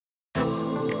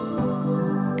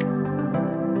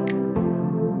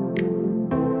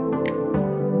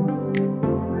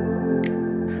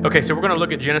Okay, so we're going to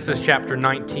look at Genesis chapter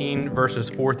 19, verses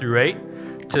 4 through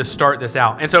 8 to start this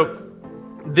out. And so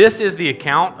this is the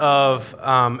account of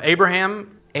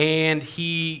Abraham, and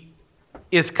he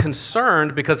is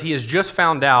concerned because he has just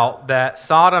found out that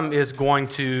Sodom is going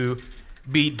to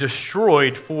be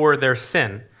destroyed for their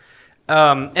sin.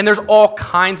 And there's all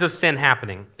kinds of sin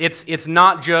happening. It's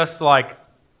not just like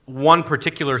one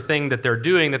particular thing that they're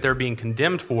doing that they're being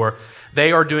condemned for.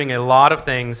 They are doing a lot of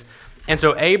things. And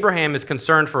so Abraham is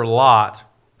concerned for Lot,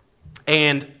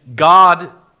 and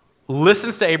God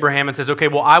listens to Abraham and says, okay,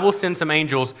 well, I will send some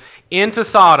angels into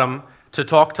Sodom to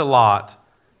talk to Lot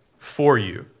for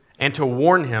you and to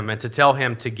warn him and to tell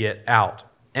him to get out.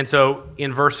 And so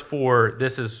in verse 4,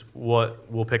 this is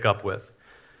what we'll pick up with.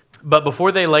 But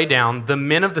before they lay down, the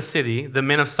men of the city, the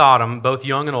men of Sodom, both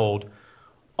young and old,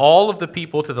 all of the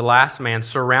people to the last man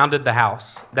surrounded the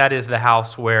house. That is the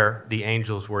house where the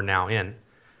angels were now in.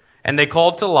 And they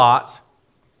called to Lot,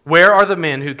 "Where are the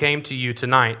men who came to you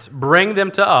tonight? Bring them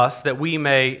to us that we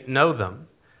may know them."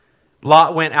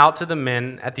 Lot went out to the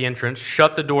men at the entrance,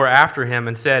 shut the door after him,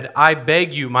 and said, "I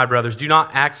beg you, my brothers, do not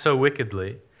act so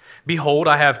wickedly. Behold,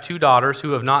 I have 2 daughters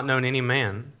who have not known any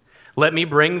man. Let me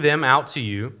bring them out to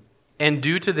you, and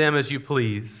do to them as you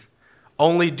please.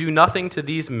 Only do nothing to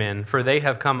these men, for they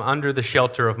have come under the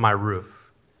shelter of my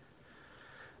roof."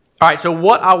 All right, so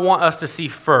what I want us to see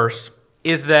first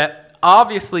is that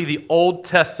obviously the Old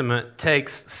Testament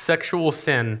takes sexual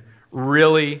sin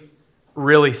really,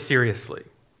 really seriously.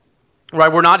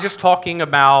 Right? We're not just talking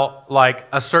about like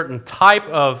a certain type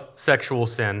of sexual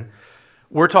sin.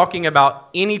 We're talking about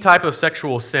any type of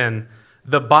sexual sin.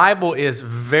 The Bible is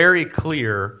very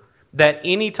clear that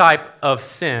any type of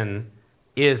sin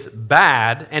is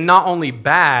bad, and not only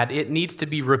bad, it needs to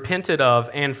be repented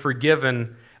of and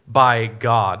forgiven by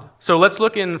God. So let's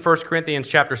look in 1 Corinthians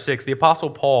chapter 6. The Apostle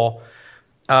Paul,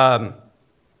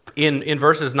 in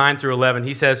verses 9 through 11,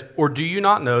 he says, "Or do you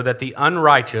not know that the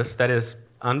unrighteous, that is,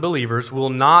 unbelievers, will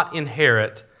not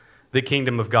inherit the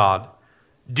kingdom of God?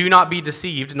 Do not be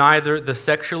deceived, neither the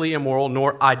sexually immoral,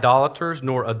 nor idolaters,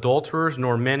 nor adulterers,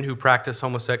 nor men who practice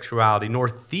homosexuality, nor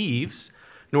thieves,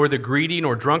 nor the greedy,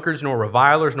 nor drunkards, nor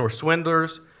revilers, nor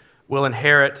swindlers will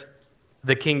inherit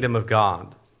the kingdom of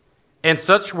God. And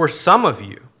such were some of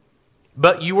you.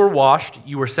 But you were washed,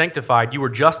 you were sanctified, you were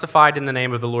justified in the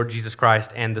name of the Lord Jesus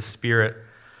Christ and the Spirit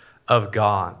of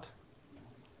God."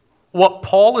 What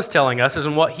Paul is telling us is,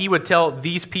 and what he would tell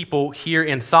these people here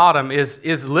in Sodom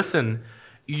is listen,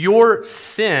 your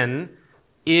sin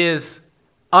is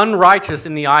unrighteous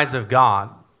in the eyes of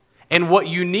God. And what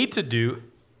you need to do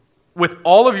with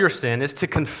all of your sin is to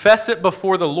confess it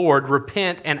before the Lord,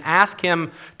 repent, and ask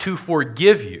Him to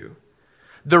forgive you.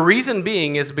 The reason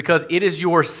being is because it is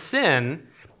your sin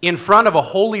in front of a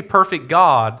holy, perfect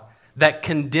God that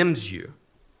condemns you.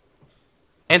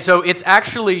 And so it's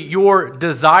actually your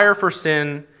desire for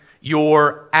sin,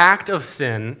 your act of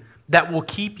sin, that will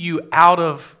keep you out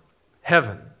of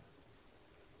heaven.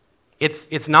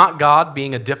 It's not God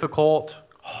being a difficult,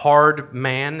 hard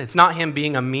man. It's not Him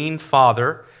being a mean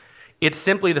father. It's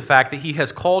simply the fact that He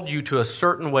has called you to a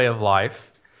certain way of life.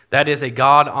 That is a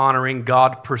God-honoring,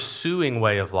 God-pursuing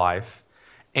way of life,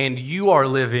 and you are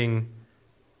living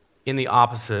in the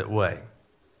opposite way.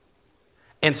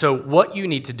 And so what you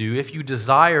need to do if you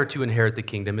desire to inherit the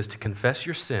kingdom is to confess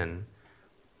your sin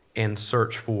and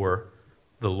search for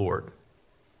the Lord.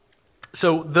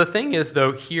 So the thing is,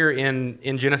 though, here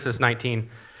in Genesis 19,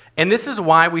 and this is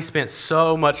why we spent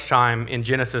so much time in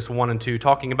Genesis 1 and 2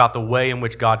 talking about the way in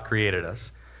which God created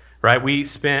us. Right? We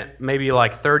spent maybe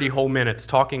like 30 whole minutes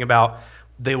talking about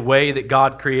the way that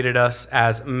God created us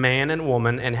as man and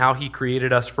woman and how He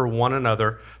created us for one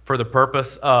another for the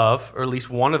purpose of, or at least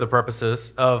one of the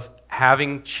purposes of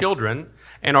having children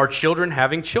and our children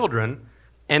having children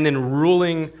and then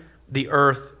ruling the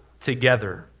earth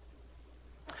together.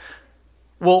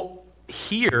 Well,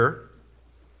 here,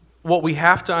 what we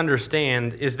have to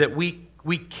understand is that we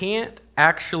can't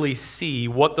actually see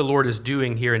what the Lord is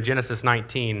doing here in Genesis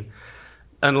 19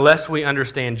 unless we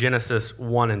understand Genesis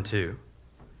 1 and 2.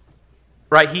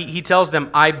 Right? He tells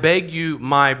them, "I beg you,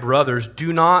 my brothers,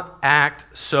 do not act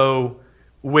so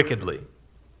wickedly."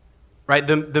 Right?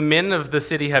 The men of the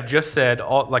city have just said,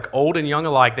 like old and young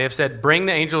alike, they have said, "Bring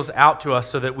the angels out to us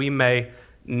so that we may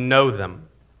know them."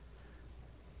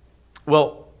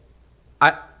 Well,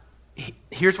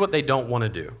 here's what they don't want to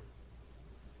do.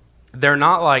 They're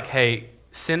not like, "Hey,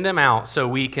 send them out so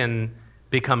we can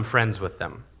become friends with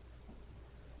them."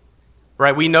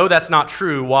 Right? We know that's not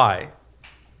true. Why?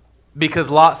 Because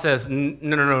Lot says,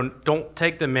 no, don't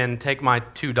take them in, take my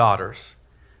 2 daughters.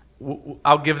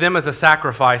 I'll give them as a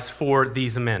sacrifice for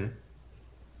these men.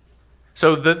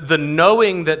 So the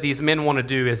knowing that these men want to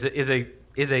do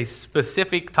is a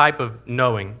specific type of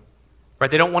knowing, right?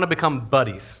 They don't want to become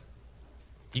buddies.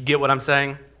 You get what I'm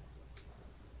saying?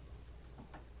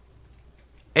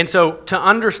 And so to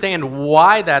understand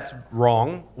why that's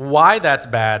wrong, why that's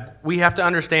bad, we have to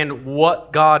understand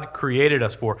what God created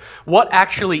us for. What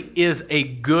actually is a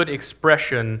good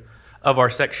expression of our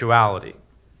sexuality,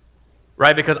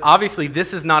 right? Because obviously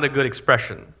this is not a good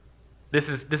expression. This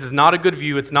is not a good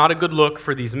view. It's not a good look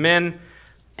for these men,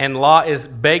 and Lot is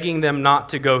begging them not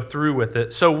to go through with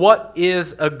it. So what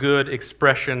is a good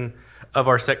expression of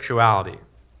our sexuality?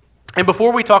 And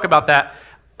before we talk about that,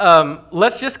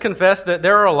 let's just confess that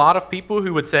there are a lot of people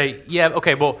who would say, yeah,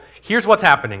 okay, well, here's what's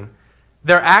happening.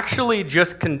 They're actually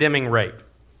just condemning rape.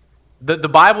 The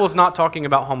Bible is not talking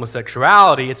about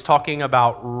homosexuality, it's talking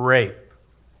about rape.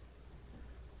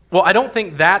 Well, I don't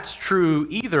think that's true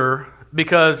either,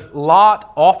 because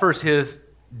Lot offers his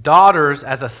daughters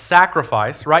as a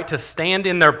sacrifice, right, to stand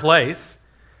in their place.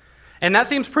 And that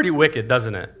seems pretty wicked,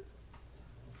 doesn't it?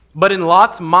 But in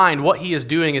Lot's mind, what he is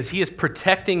doing is he is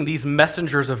protecting these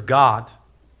messengers of God.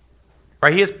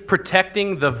 Right? He is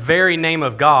protecting the very name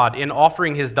of God in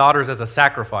offering his daughters as a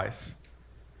sacrifice.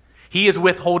 He is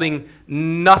withholding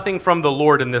nothing from the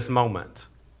Lord in this moment.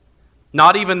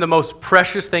 Not even the most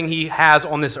precious thing he has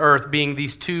on this earth, being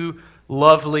these two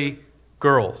lovely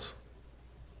girls.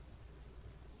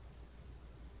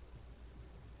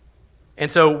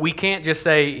 And so we can't just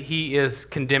say he is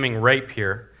condemning rape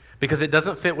here, because it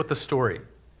doesn't fit with the story.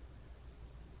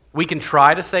 We can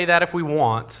try to say that if we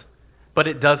want, but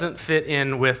it doesn't fit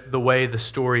in with the way the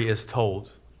story is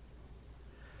told.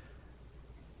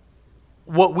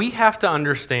 What we have to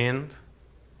understand,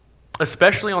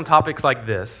 especially on topics like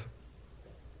this,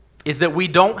 is that we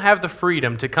don't have the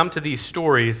freedom to come to these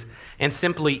stories and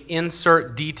simply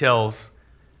insert details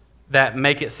that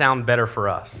make it sound better for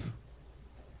us.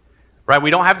 Right?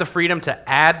 We don't have the freedom to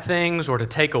add things or to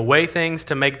take away things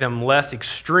to make them less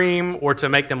extreme or to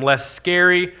make them less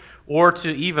scary or to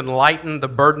even lighten the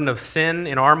burden of sin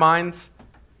in our minds.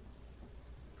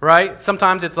 Right?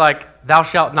 Sometimes it's like, thou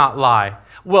shalt not lie.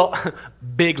 Well,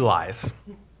 big lies.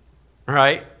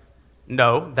 Right?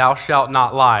 No, thou shalt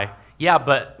not lie. Yeah,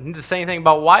 but you need to say anything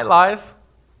about white lies.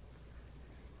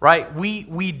 Right?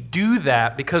 We do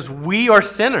that because we are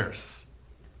sinners.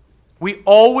 We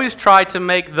always try to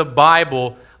make the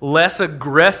Bible less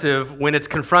aggressive when it's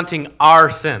confronting our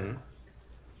sin.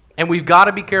 And we've got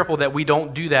to be careful that we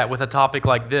don't do that with a topic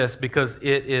like this, because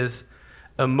it is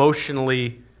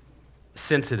emotionally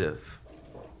sensitive.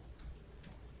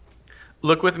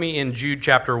 Look with me in Jude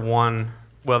chapter 1.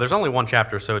 Well, there's only one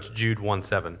chapter, so it's Jude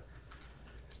 1:7.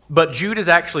 But Jude is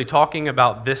actually talking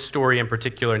about this story in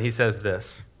particular, and he says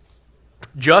this: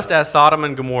 just as Sodom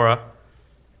and Gomorrah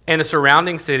and the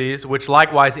surrounding cities, which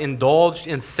likewise indulged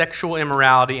in sexual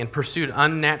immorality and pursued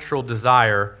unnatural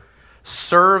desire,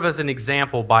 serve as an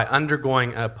example by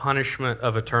undergoing a punishment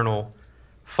of eternal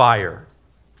fire.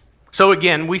 So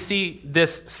again, we see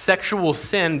this sexual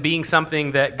sin being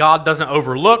something that God doesn't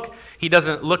overlook. He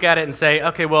doesn't look at it and say,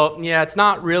 okay, well, yeah, it's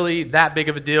not really that big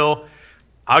of a deal.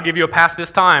 I'll give you a pass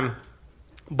this time.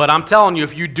 But I'm telling you,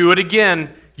 if you do it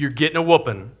again, you're getting a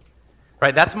whooping.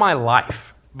 Right? That's my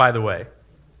life, by the way.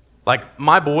 Like,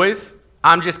 my boys,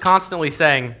 I'm just constantly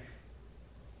saying,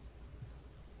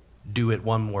 do it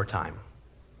one more time.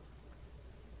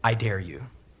 I dare you.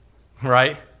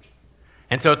 Right?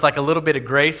 And so it's like a little bit of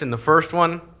grace in the first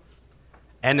one,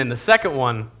 and then the second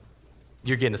one,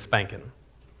 you're getting a spanking.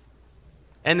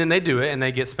 And then they do it, and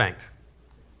they get spanked.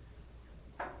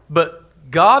 But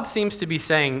God seems to be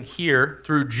saying here,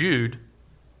 through Jude,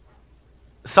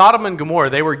 Sodom and Gomorrah,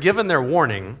 they were given their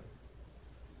warning,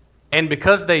 and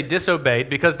because they disobeyed,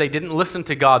 because they didn't listen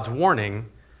to God's warning,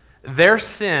 their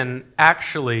sin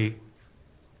actually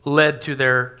led to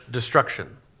their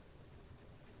destruction.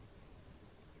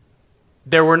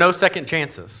 There were no second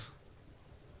chances.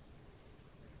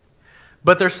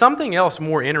 But there's something else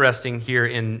more interesting here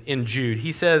in Jude.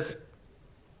 He says,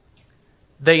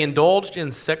 they indulged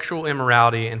in sexual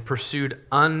immorality and pursued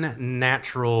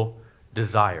unnatural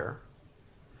desire.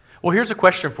 Well, here's a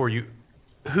question for you.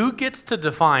 Who gets to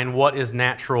define what is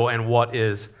natural and what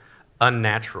is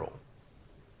unnatural?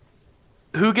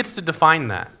 Who gets to define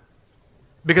that?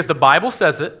 Because the Bible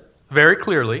says it very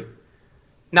clearly.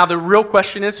 Now, the real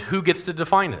question is, who gets to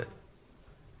define it?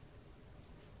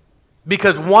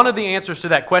 Because one of the answers to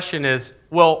that question is,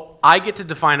 well, I get to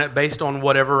define it based on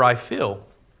whatever I feel.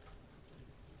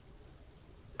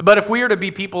 But if we are to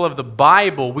be people of the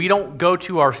Bible, we don't go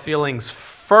to our feelings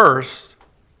first.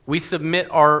 We submit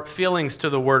our feelings to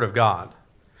the Word of God.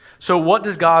 So what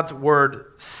does God's word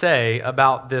say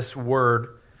about this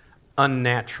word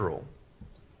unnatural?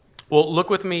 Well, look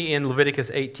with me in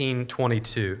Leviticus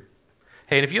 18:22.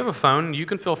 Hey, and if you have a phone, you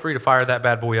can feel free to fire that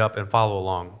bad boy up and follow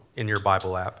along in your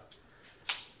Bible app.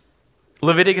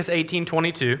 Leviticus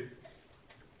 18:22,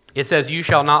 it says, "You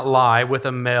shall not lie with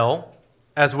a male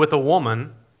as with a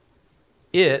woman.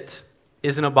 It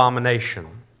is an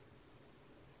abomination."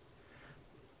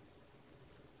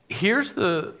 Here's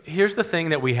the thing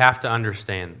that we have to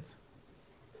understand.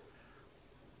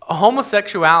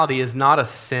 Homosexuality is not a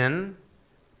sin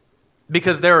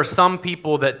because there are some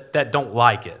people that don't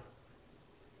like it.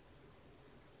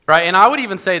 Right? And I would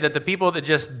even say that the people that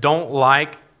just don't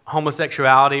like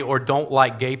homosexuality or don't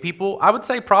like gay people, I would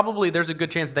say probably there's a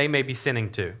good chance they may be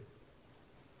sinning too.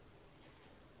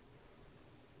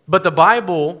 But the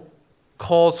Bible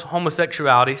calls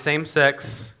homosexuality,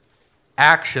 same-sex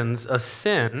actions, a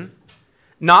sin,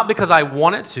 not because I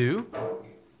want it to,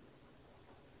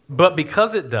 but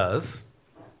because it does,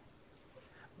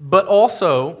 but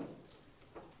also,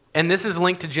 and this is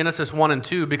linked to Genesis 1 and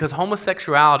 2, because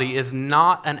homosexuality is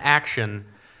not an action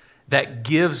that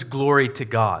gives glory to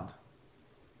God.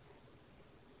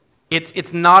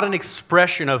 It's not an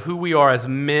expression of who we are as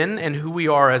men and who we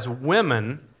are as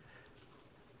women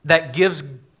that gives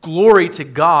glory to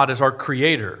God as our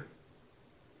Creator.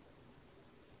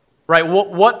 Right?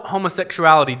 What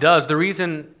homosexuality does, the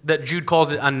reason that Jude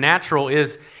calls it unnatural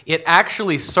is it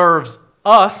actually serves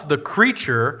us, the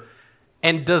creature,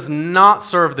 and does not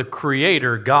serve the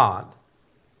Creator, God.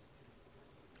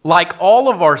 Like all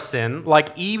of our sin,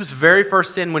 like Eve's very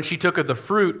first sin when she took of the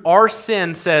fruit, our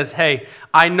sin says, hey,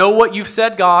 I know what you've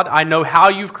said, God. I know how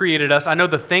you've created us. I know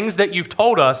the things that you've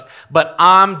told us, but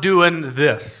I'm doing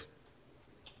this.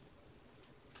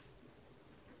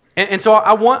 And so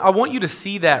I want you to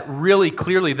see that really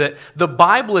clearly, that the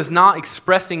Bible is not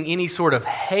expressing any sort of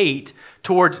hate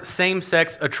towards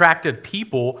same-sex attracted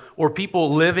people or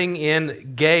people living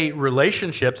in gay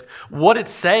relationships. What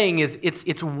it's saying is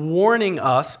it's warning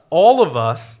us, all of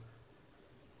us,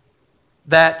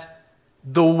 that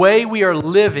the way we are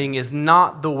living is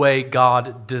not the way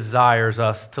God desires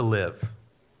us to live.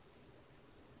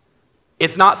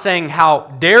 It's not saying,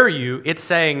 how dare you? It's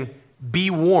saying, be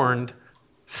warned,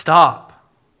 stop.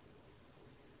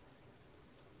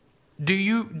 Do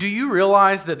you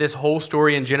realize that this whole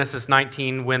story in Genesis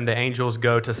 19, when the angels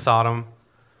go to Sodom,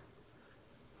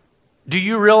 do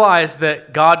you realize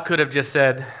that God could have just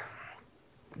said,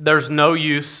 there's no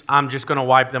use, I'm just going to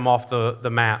wipe them off the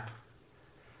map.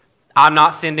 I'm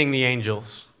not sending the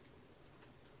angels.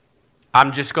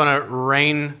 I'm just going to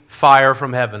rain fire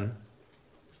from heaven.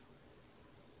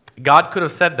 God could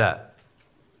have said that,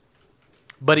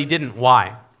 but He didn't.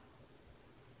 Why?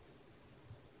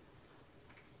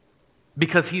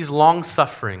 Because He's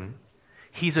long-suffering.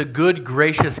 He's a good,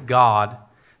 gracious God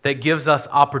that gives us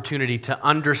opportunity to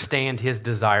understand His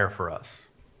desire for us.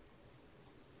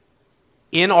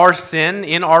 In our sin,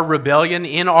 in our rebellion,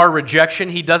 in our rejection,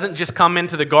 He doesn't just come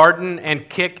into the garden and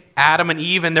kick Adam and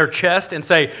Eve in their chest and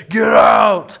say, get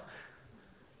out!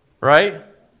 Right?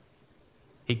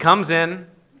 He comes in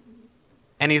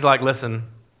and He's like, listen,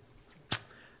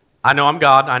 I know I'm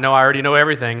God. I know I already know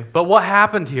everything. But what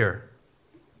happened here?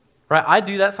 Right? I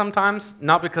do that sometimes,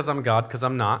 not because I'm God, because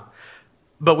I'm not.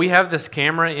 But we have this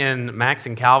camera in Max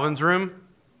and Calvin's room,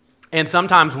 and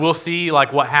sometimes we'll see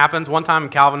like what happens. One time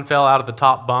Calvin fell out of the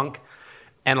top bunk,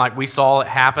 and like we saw it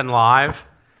happen live,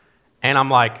 and I'm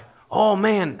like, oh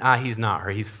man, he's not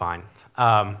hurt, he's fine.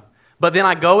 But then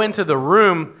I go into the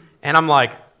room, and I'm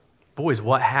like, boys,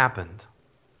 what happened?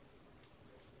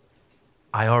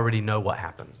 I already know what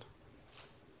happened.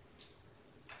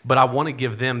 But I want to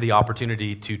give them the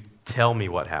opportunity to tell me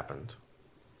what happened.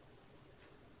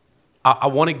 I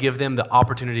want to give them the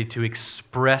opportunity to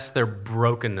express their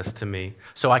brokenness to me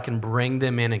so I can bring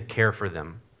them in and care for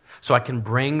them. So I can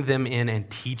bring them in and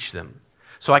teach them.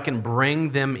 So I can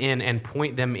bring them in and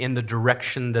point them in the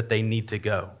direction that they need to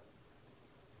go.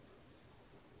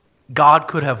 God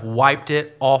could have wiped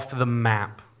it off the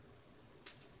map,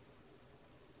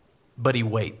 but He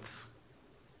waits.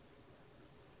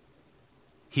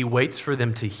 He waits for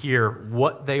them to hear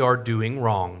what they are doing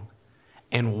wrong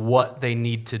and what they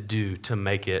need to do to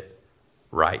make it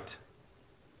right.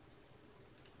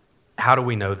 How do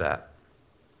we know that?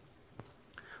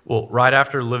 Well, right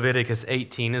after Leviticus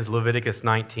 18 is Leviticus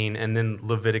 19 and then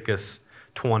Leviticus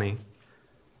 20.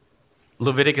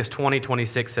 Leviticus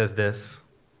 20:26 says this: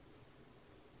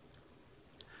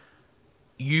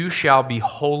 You shall be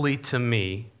holy to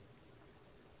me,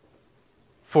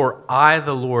 for I,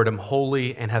 the Lord, am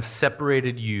holy and have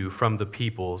separated you from the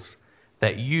peoples,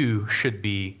 that you should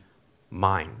be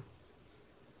mine.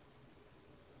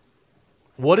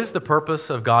 What is the purpose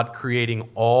of God creating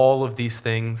all of these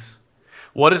things?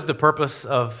 What is the purpose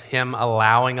of Him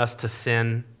allowing us to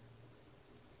sin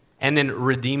and then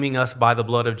redeeming us by the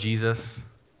blood of Jesus?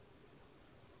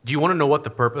 Do you want to know what the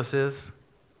purpose is?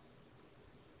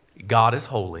 God is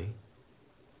holy,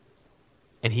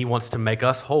 and He wants to make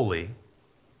us holy,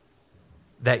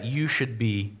 that you should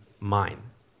be mine.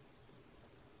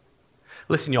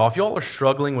 Listen, y'all, if y'all are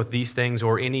struggling with these things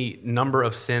or any number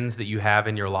of sins that you have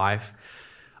in your life,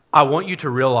 I want you to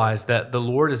realize that the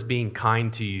Lord is being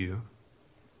kind to you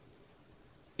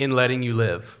in letting you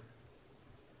live.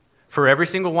 For every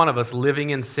single one of us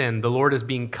living in sin, the Lord is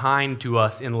being kind to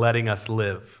us in letting us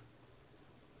live.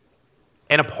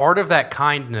 And a part of that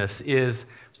kindness is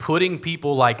putting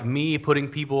people like me, putting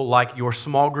people like your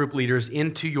small group leaders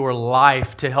into your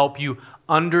life to help you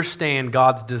understand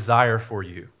God's desire for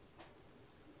you.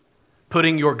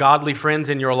 Putting your godly friends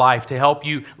in your life to help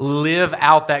you live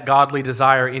out that godly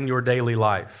desire in your daily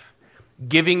life.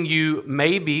 Giving you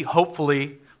maybe,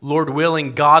 hopefully, Lord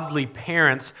willing, godly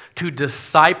parents to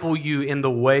disciple you in the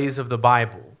ways of the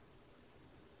Bible.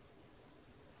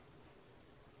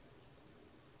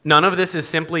 None of this is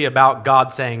simply about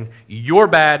God saying, you're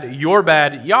bad, you're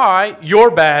bad, yeah,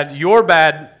 you're bad, you're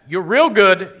real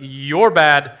good, you're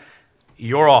bad,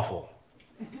 you're awful.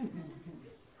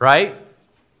 Right?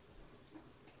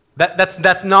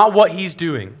 That's not what He's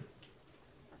doing.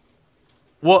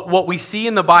 What we see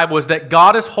in the Bible is that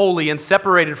God is holy and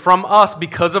separated from us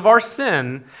because of our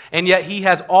sin, and yet He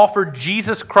has offered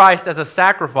Jesus Christ as a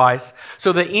sacrifice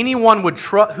so that anyone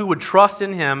who would trust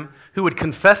in Him, who would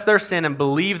confess their sin and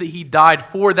believe that He died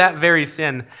for that very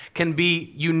sin, can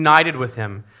be united with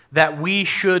Him, that we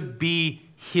should be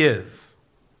His.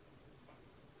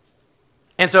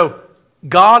 And so,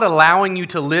 God allowing you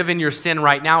to live in your sin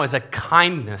right now is a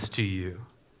kindness to you.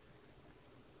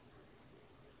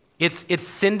 It's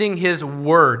sending His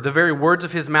word, the very words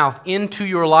of His mouth, into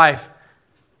your life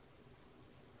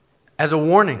as a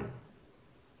warning.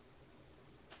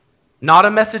 Not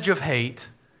a message of hate,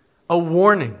 a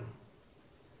warning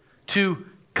to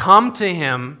come to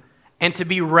Him and to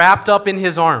be wrapped up in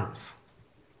His arms.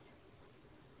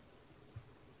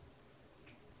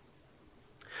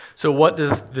 So what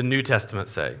does the New Testament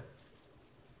say?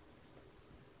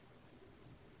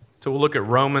 So we'll look at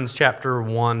Romans chapter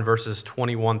 1, verses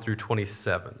 21 through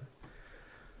 27.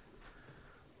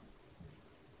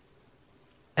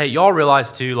 Hey, y'all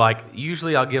realize too,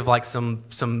 usually I'll give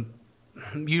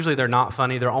usually they're not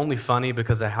funny. They're only funny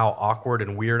because of how awkward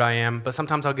and weird I am. But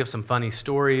sometimes I'll give some funny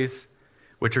stories,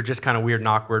 which are just kind of weird and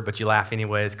awkward, but you laugh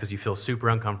anyways because you feel super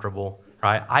uncomfortable,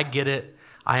 right? I get it.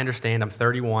 I understand. I'm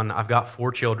 31. I've got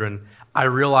 4 children. I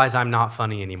realize I'm not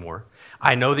funny anymore.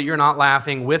 I know that you're not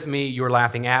laughing with me, you're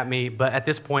laughing at me, but at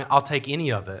this point, I'll take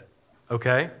any of it,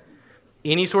 okay?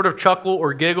 Any sort of chuckle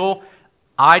or giggle,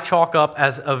 I chalk up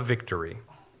as a victory.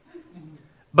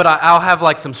 But I'll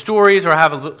have some stories or I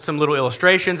have some little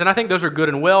illustrations, and I think those are good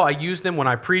and well. I use them when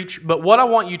I preach, but what I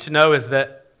want you to know is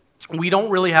that we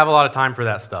don't really have a lot of time for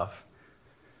that stuff.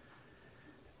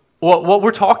 What we're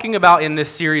talking about in this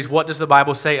series, What Does the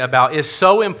Bible Say About, is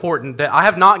so important that I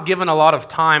have not given a lot of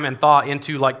time and thought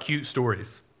into cute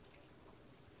stories.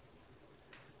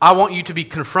 I want you to be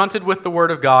confronted with the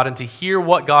Word of God and to hear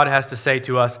what God has to say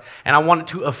to us, and I want it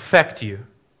to affect you.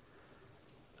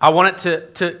 I want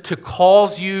it to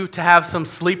cause you to have some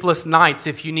sleepless nights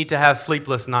if you need to have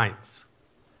sleepless nights.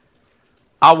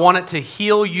 I want it to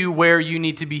heal you where you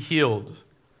need to be healed.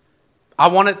 I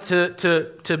want it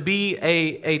to be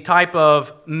a type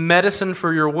of medicine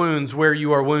for your wounds where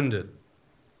you are wounded.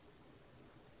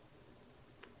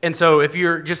 And so if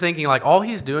you're just thinking all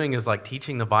he's doing is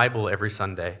teaching the Bible every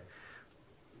Sunday,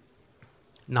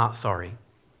 not sorry.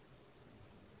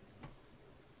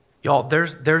 Y'all,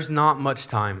 there's not much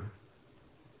time.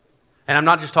 And I'm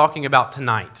not just talking about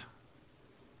tonight.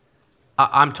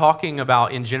 I'm talking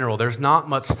about in general. There's not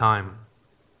much time.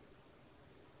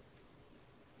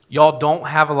 Y'all don't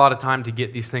have a lot of time to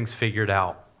get these things figured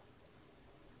out.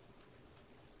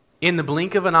 In the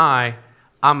blink of an eye,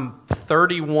 I'm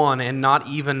 31 and not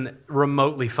even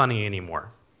remotely funny anymore.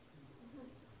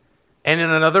 And in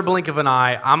another blink of an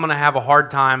eye, I'm going to have a hard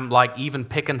time even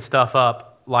picking stuff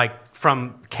up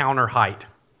from counter height.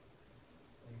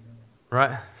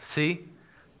 Right? See?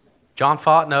 John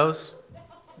Fott knows.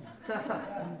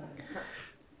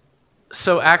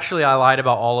 So actually, I lied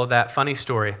about all of that. Funny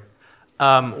story.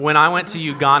 When I went to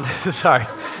Uganda,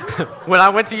 when I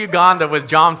went to Uganda with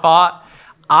John Fott,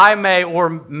 I may or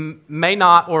may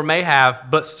not or may have,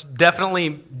 but definitely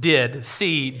did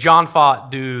see John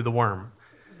Fott do the worm.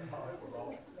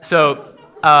 So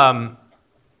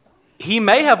he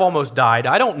may have almost died.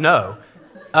 I don't know.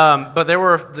 But there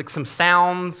were like some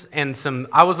sounds and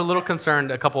I was a little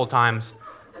concerned a couple of times.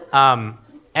 And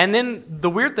then the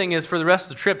weird thing is, for the rest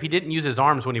of the trip, he didn't use his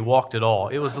arms when he walked at all.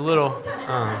 It was a little...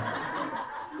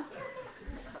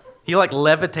 he like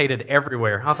levitated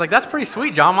everywhere. I was like, that's pretty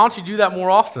sweet, John. Why don't you do that more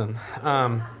often?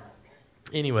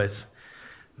 Anyways,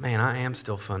 man, I am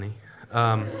still funny.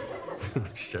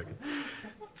 Just joking.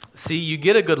 See, you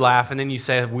get a good laugh, and then you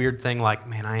say a weird thing like,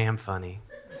 man, I am funny.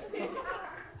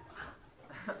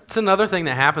 It's another thing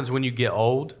that happens when you get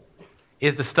old,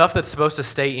 is the stuff that's supposed to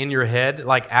stay in your head,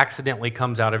 like, accidentally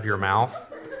comes out of your mouth.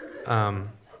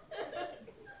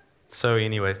 So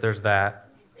anyways, there's that.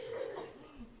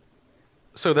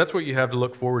 So that's what you have to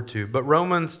look forward to. But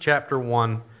Romans chapter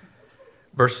 1,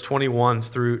 verse 21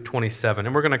 through 27,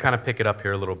 and we're going to kind of pick it up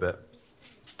here a little bit.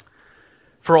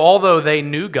 For although they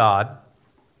knew God,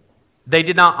 they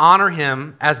did not honor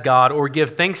him as God or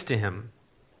give thanks to him,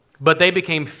 but they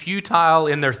became futile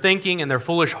in their thinking, and their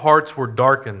foolish hearts were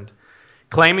darkened.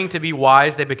 Claiming to be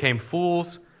wise, they became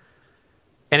fools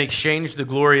and exchanged the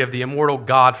glory of the immortal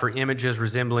God for images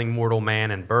resembling mortal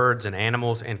man and birds and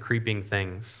animals and creeping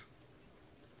things.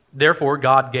 Therefore,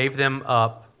 God gave them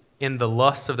up in the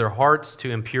lusts of their hearts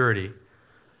to impurity,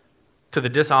 to the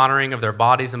dishonoring of their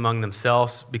bodies among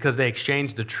themselves, because they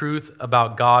exchanged the truth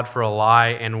about God for a lie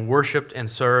and worshipped and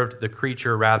served the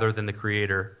creature rather than the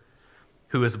Creator,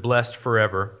 who is blessed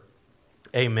forever.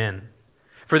 Amen.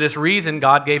 For this reason,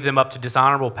 God gave them up to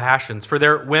dishonorable passions, for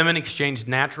their women exchanged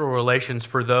natural relations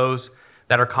for those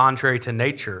that are contrary to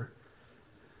nature.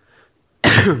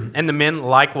 And the men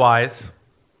likewise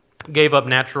gave up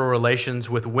natural relations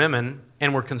with women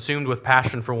and were consumed with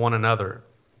passion for one another,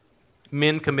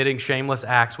 men committing shameless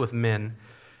acts with men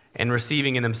and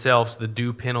receiving in themselves the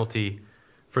due penalty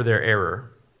for their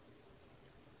error.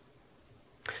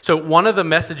 So one of the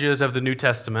messages of the New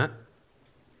Testament,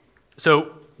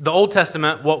 so the Old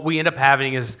Testament, what we end up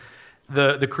having is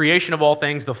the creation of all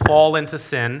things, the fall into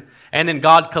sin, and then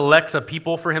God collects a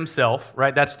people for himself,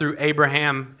 right? That's through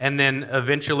Abraham, and then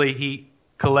eventually he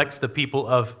collects the people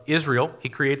of Israel. He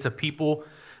creates a people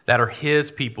that are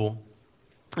his people.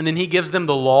 And then he gives them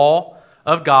the law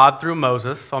of God through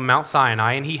Moses on Mount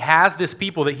Sinai, and he has this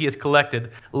people that he has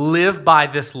collected live by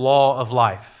this law of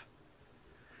life.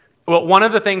 Well, one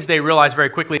of the things they realize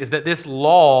very quickly is that this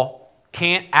law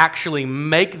can't actually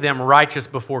make them righteous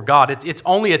before God. It's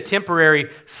only a temporary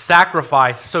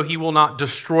sacrifice so he will not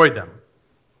destroy them.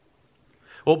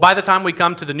 Well, by the time we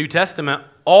come to the New Testament,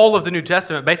 all of the New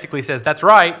Testament basically says, that's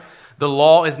right, the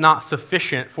law is not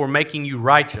sufficient for making you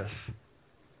righteous.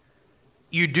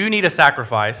 You do need a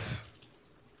sacrifice,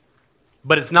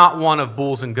 but it's not one of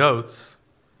bulls and goats.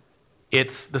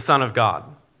 It's the Son of God.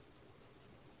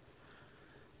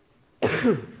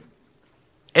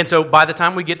 And so by the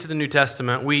time we get to the New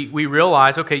Testament, we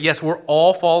realize, okay, yes, we're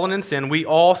all fallen in sin. We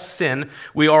all sin.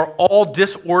 We are all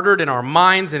disordered in our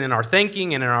minds and in our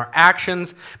thinking and in our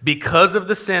actions because of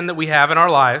the sin that we have in our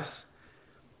lives.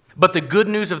 But the good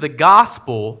news of the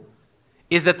gospel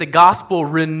is that the gospel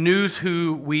renews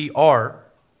who we are.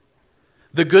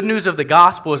 The good news of the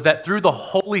gospel is that through the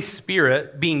Holy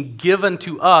Spirit being given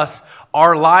to us,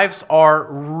 our lives are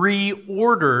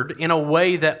reordered in a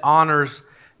way that honors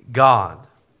God.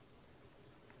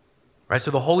 Right?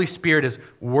 So the Holy Spirit is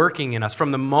working in us.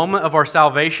 From the moment of our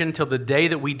salvation till the day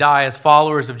that we die as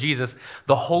followers of Jesus,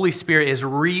 the Holy Spirit is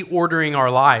reordering our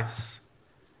lives.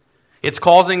 It's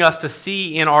causing us to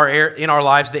see in our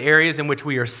lives the areas in which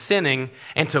we are sinning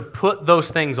and to put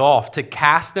those things off, to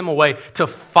cast them away, to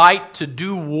fight, to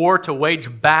do war, to wage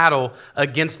battle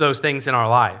against those things in our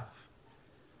life.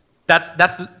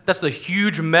 That's the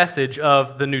huge message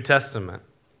of the New Testament.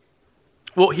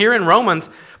 Well, here in Romans,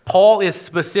 Paul is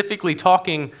specifically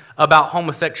talking about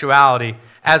homosexuality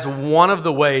as one of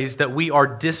the ways that we are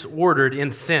disordered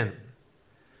in sin.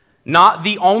 Not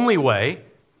the only way,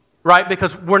 right?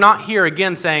 Because we're not here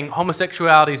again saying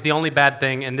homosexuality is the only bad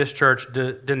thing and this church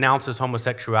denounces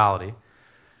homosexuality.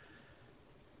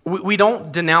 We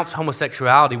don't denounce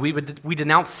homosexuality. We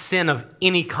denounce sin of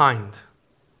any kind.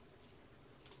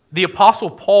 The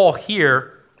Apostle Paul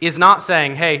here is not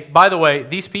saying, hey, by the way,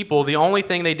 these people, the only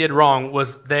thing they did wrong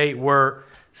was they were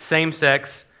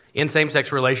same-sex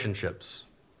relationships.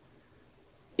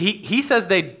 He says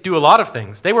they do a lot of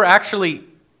things. They were actually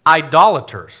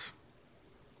idolaters.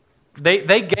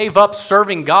 They gave up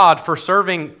serving God for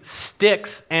serving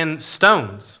sticks and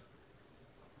stones.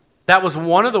 That was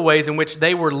one of the ways in which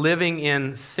they were living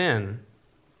in sin.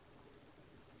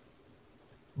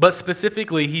 But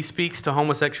specifically, he speaks to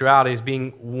homosexuality as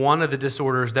being one of the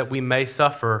disorders that we may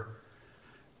suffer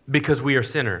because we are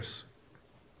sinners.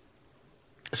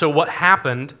 So what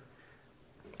happened,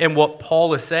 and what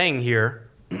Paul is saying here,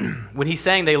 when he's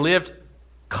saying they lived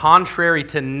contrary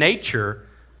to nature,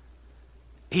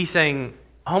 he's saying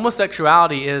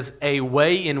homosexuality is a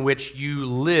way in which you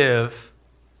live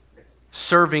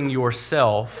serving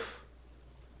yourself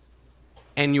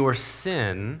and your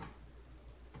sin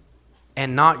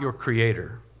and not your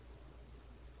Creator.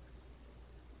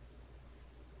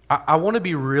 I want to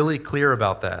be really clear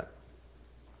about that.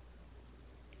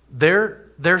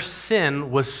 Their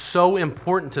sin was so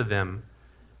important to them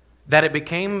that it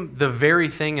became the very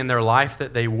thing in their life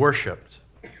that they worshiped.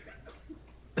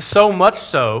 So much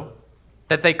so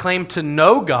that they claimed to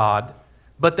know God,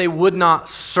 but they would not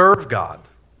serve God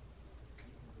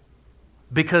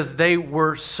because they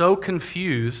were so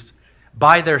confused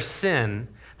by their sin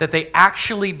that they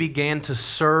actually began to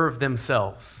serve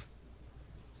themselves.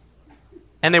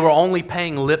 And they were only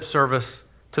paying lip service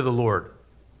to the Lord.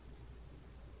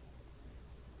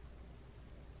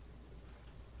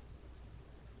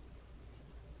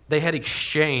 They had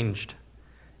exchanged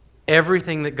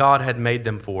everything that God had made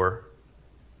them for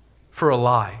a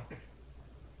lie.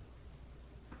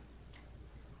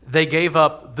 They gave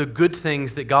up the good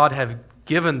things that God had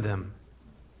given them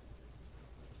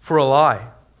for a lie.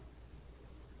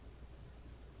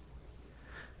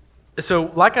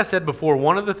 So, like I said before,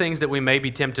 one of the things that we may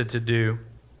be tempted to do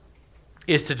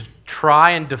is to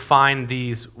try and define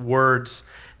these words,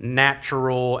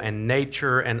 natural and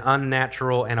nature and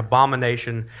unnatural and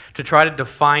abomination, to try to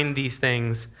define these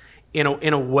things in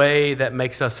a way that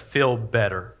makes us feel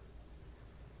better.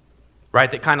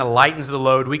 Right? That kind of lightens the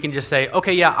load. We can just say,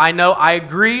 okay, yeah, I know, I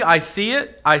agree, I see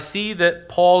it. I see that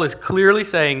Paul is clearly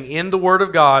saying in the Word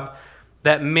of God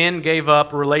that men gave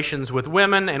up relations with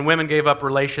women and women gave up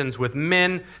relations with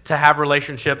men to have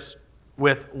relationships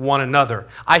with one another.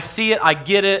 I see it, I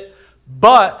get it,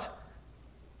 but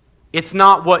it's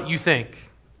not what you think.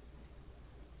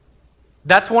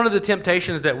 That's one of the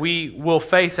temptations that we will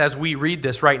face as we read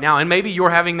this right now. And maybe you're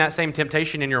having that same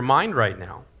temptation in your mind right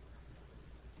now.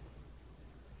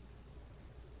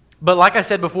 But like I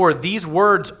said before, these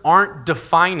words aren't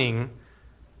defining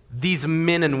these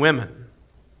men and women.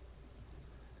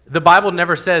 The Bible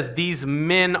never says these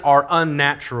men are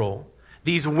unnatural.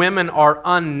 These women are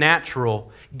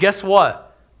unnatural. Guess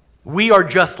what? We are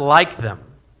just like them.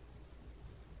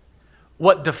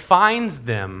 What defines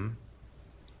them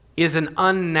is an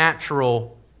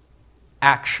unnatural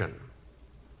action.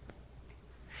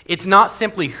 It's not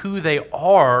simply who they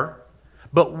are,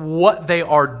 but what they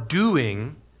are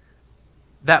doing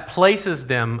that places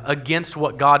them against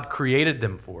what God created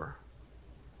them for.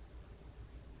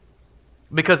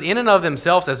 Because in and of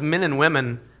themselves, as men and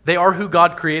women, they are who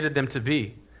God created them to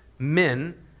be,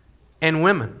 men and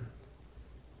women.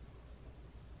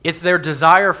 It's their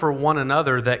desire for one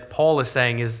another that Paul is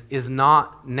saying is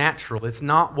not natural. It's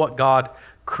not what God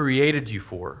created you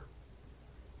for.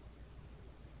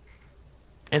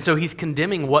 And so he's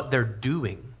condemning what they're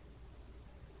doing.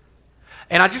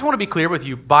 And I just want to be clear with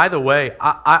you, by the way,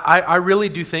 I really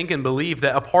do think and believe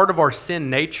that a part of our sin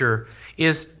nature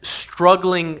is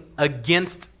struggling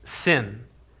against sin.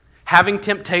 Having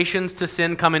temptations to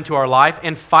sin come into our life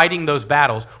and fighting those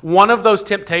battles. One of those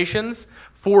temptations,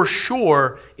 for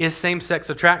sure, is same-sex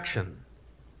attraction.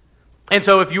 And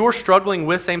so if you're struggling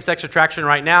with same-sex attraction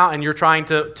right now and you're trying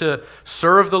to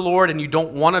serve the Lord and you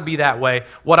don't want to be that way,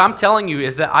 what I'm telling you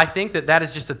is that I think that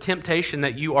is just a temptation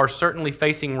that you are certainly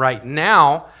facing right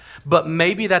now, but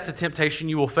maybe that's a temptation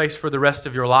you will face for the rest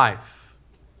of your life.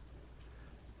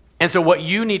 And so what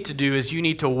you need to do is you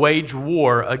need to wage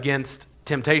war against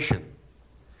temptation,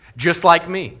 just like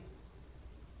me.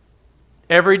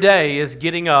 Every day is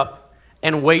getting up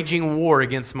and waging war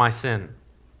against my sin.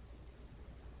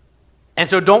 And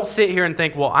so don't sit here and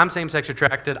think, well, I'm same-sex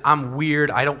attracted, I'm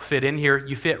weird, I don't fit in here.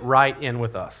 You fit right in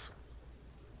with us.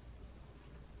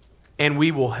 And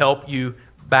we will help you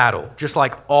battle, just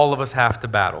like all of us have to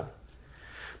battle.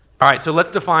 All right, so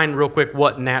let's define real quick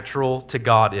what natural to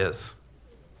God is.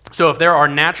 So if there are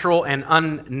natural and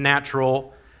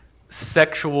unnatural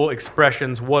sexual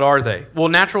expressions, what are they? Well,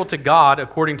 natural to God,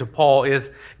 according to Paul, is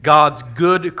God's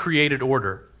good created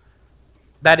order.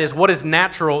 That is, what is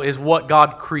natural is what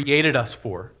God created us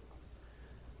for.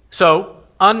 So,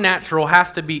 unnatural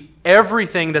has to be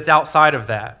everything that's outside of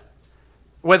that.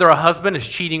 Whether a husband is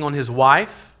cheating on his wife,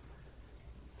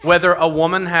 whether a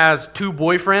woman has 2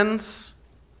 boyfriends,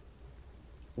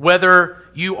 whether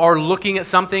you are looking at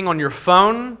something on your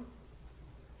phone,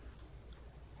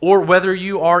 or whether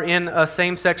you are in a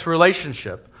same-sex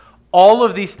relationship. All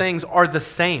of these things are the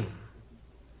same.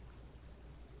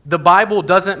 The Bible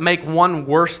doesn't make one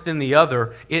worse than the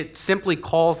other. It simply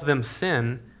calls them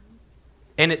sin,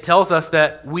 and it tells us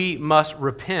that we must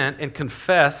repent and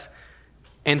confess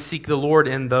and seek the Lord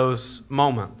in those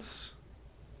moments.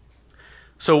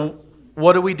 So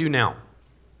what do we do now?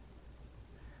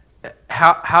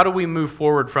 How do we move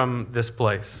forward from this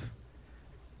place?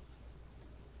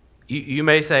 You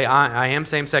may say, I am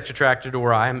same-sex attracted,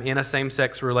 or I am in a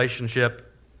same-sex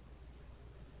relationship,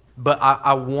 but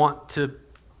I want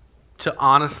to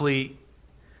honestly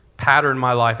pattern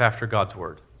my life after God's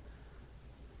Word.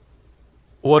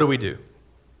 What do we do?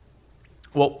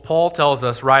 Well, Paul tells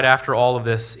us right after all of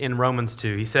this in Romans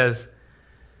 2. He says,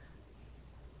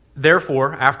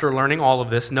 therefore, after learning all of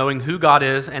this, knowing who God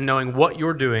is and knowing what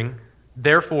you're doing,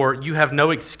 therefore you have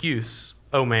no excuse,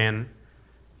 O man,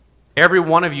 every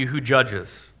one of you who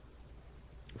judges.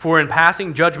 For in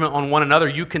passing judgment on one another,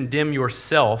 you condemn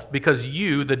yourself, because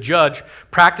you, the judge,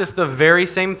 practice the very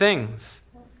same things.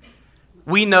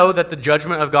 We know that the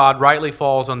judgment of God rightly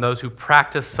falls on those who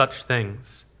practice such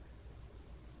things.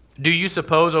 Do you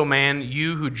suppose, O man,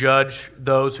 you who judge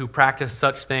those who practice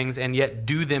such things and yet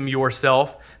do them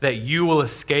yourself, that you will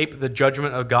escape the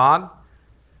judgment of God?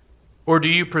 Or do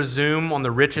you presume on the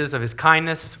riches of his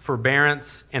kindness,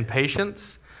 forbearance, and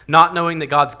patience, not knowing that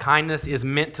God's kindness is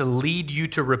meant to lead you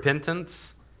to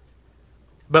repentance?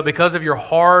 But because of your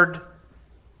hard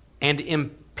and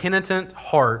impenitent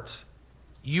heart,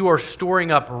 you are storing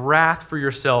up wrath for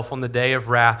yourself on the day of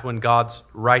wrath, when God's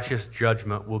righteous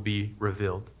judgment will be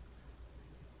revealed.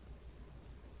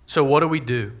 So what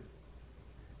do?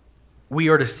 We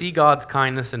are to see God's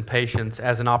kindness and patience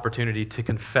as an opportunity to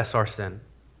confess our sin.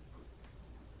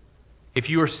 If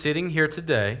you are sitting here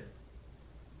today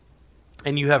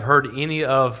and you have heard any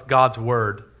of God's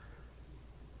word,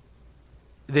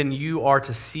 then you are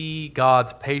to see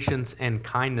God's patience and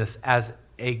kindness as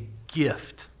a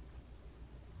gift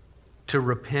to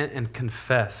repent and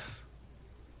confess,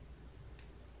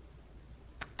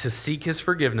 to seek his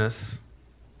forgiveness,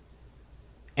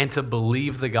 and to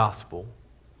believe the gospel,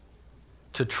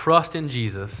 to trust in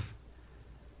Jesus,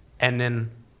 and then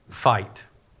fight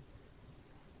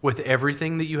with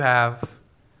everything that you have,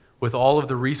 with all of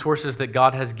the resources that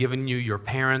God has given you, your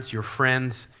parents, your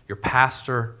friends, your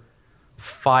pastor.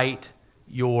 Fight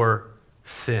your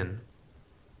sin.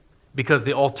 Because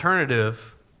the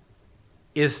alternative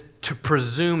is to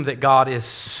presume that God is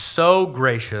so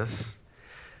gracious,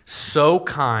 so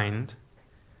kind,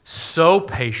 so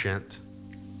patient,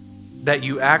 that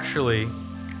you actually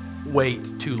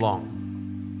wait too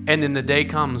long. And then the day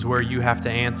comes where you have to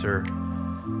answer,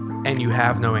 and you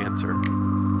have no answer.